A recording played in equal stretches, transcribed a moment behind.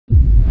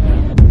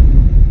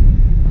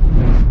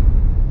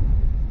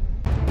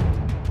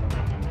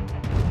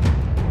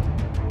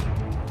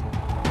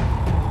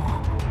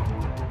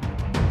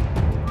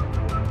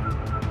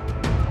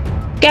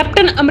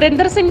Captain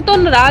Amarinder Singh तो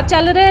नाराज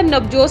चल रहे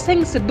नवजोत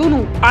सिंह सिद्धू नूं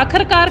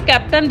आखिरकार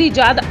कैप्टन की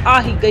याद आ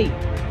ही गई।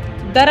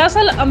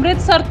 दरअसल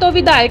अमृतसर तो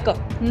विधायक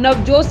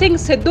नवजोत सिंह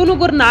सिद्धू नूं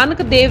गुरु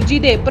नानक देव जी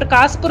के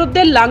प्रकाश पुरब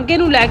के लांघे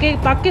नूं लैके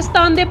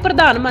पाकिस्तान के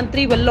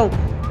प्रधानमंत्री वालों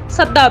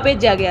सद्दा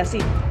भेजा गया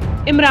सी।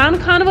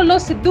 इमरान खान वालों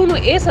सिद्धू नूं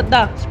यह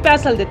सद्दा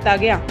स्पैशल दिता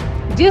गया,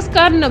 जिस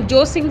कारण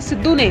नवजोत सिंह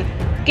सिद्धू ने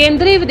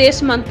केंद्रीय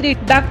विदेश मंत्री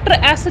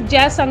डॉक्टर एस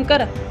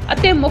जयशंकर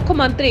अते मुख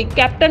मंत्री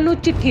कैप्टन नूं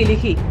चिट्ठी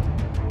लिखी।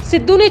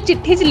 सिद्धू ने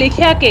चिट्ठी 'च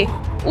लिखिया कि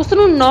उस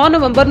नूं 9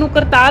 नवंबर नूं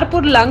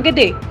करतारपुर लांघे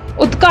दे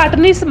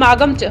उद्घाटनी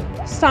समागम 'च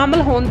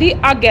शामिल होने की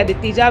आग्ञा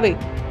दी जाए।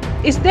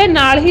 इस दे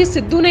नाल ही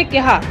सिद्धू ने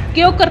कहा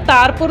कि वह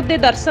करतारपुर के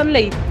दर्शन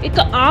लई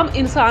एक आम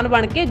इंसान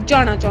बन के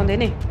जाना चाहते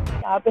हैं।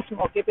 आप इस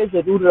मौके पे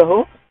जरूर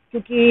रहो,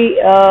 क्योंकि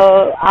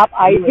आप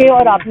आए थे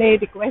और आपने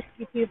रिक्वेस्ट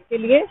की थी इसके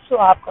लिए,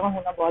 सो आपका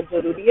होना बहुत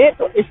जरूरी है,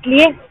 तो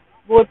इसलिए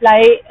वो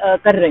अप्लाई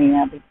कर रही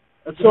हैं अभी।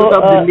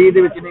 दिल्ली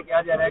ਦੇ ਵਿੱਚ ਨੇ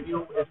ਕਿਹਾ ਜਾ ਰਿਹਾ ਕਿ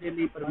ਉਹ ਐਸੇ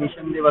ਲਈ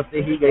ਪਰਮਿਸ਼ਨ ਦੇ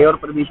ਵਾਸਤੇ ਹੀ ਗਏ ਔਰ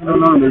ਪਰਮਿਸ਼ਨ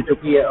ਉਹਨਾਂ ਨੂੰ ਮਿਲ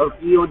ਚੁੱਕੀ ਹੈ, ਔਰ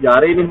ਕੀ ਉਹ ਜਾ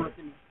ਰਹੇ ਨੇ ਹੁਣ?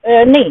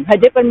 नहीं,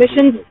 हजे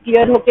परमिशन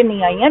क्लियर होके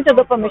नहीं आई हैं। जब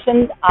परमिशन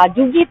आ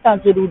जूगी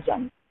तब जरूर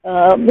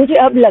जाएंगे। मुझे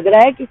अब लग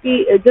रहा है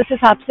क्योंकि जिस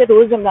हिसाब से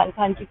रोज इमरान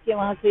खान जी के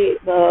वहाँ से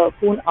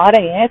फोन आ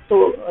रहे हैं, तो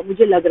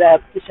मुझे लग रहा है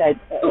अब कि शायद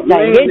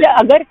जाएंगे,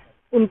 अगर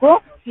उनको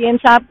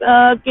सीएम साहब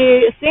के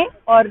से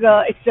और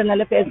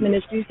एक्सटर्नल अफेयर्स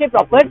मिनिस्ट्री से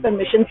प्रॉपर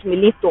परमिशन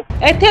मिली। तो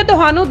ਇੱਥੇ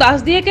ਤੁਹਾਨੂੰ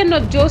ਦੱਸ ਦਈਏ ਕਿ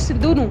ਨਵਜੋਤ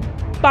ਸਿੱਧੂ ਨੂੰ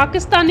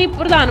पाकिस्तानी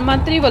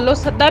प्रधानमंत्री वालों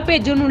सद्दा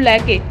भेजण नूं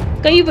लैके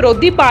कई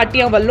विरोधी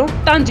पार्टियां वालों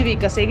तंज भी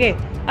कसे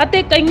गए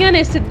अते कईयां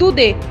ने सिद्धू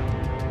दे।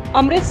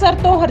 अमृतसर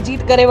तो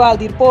हरजीत गरेवाल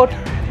की रिपोर्ट,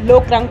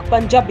 लोक रंग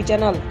पंजाबी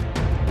चैनल।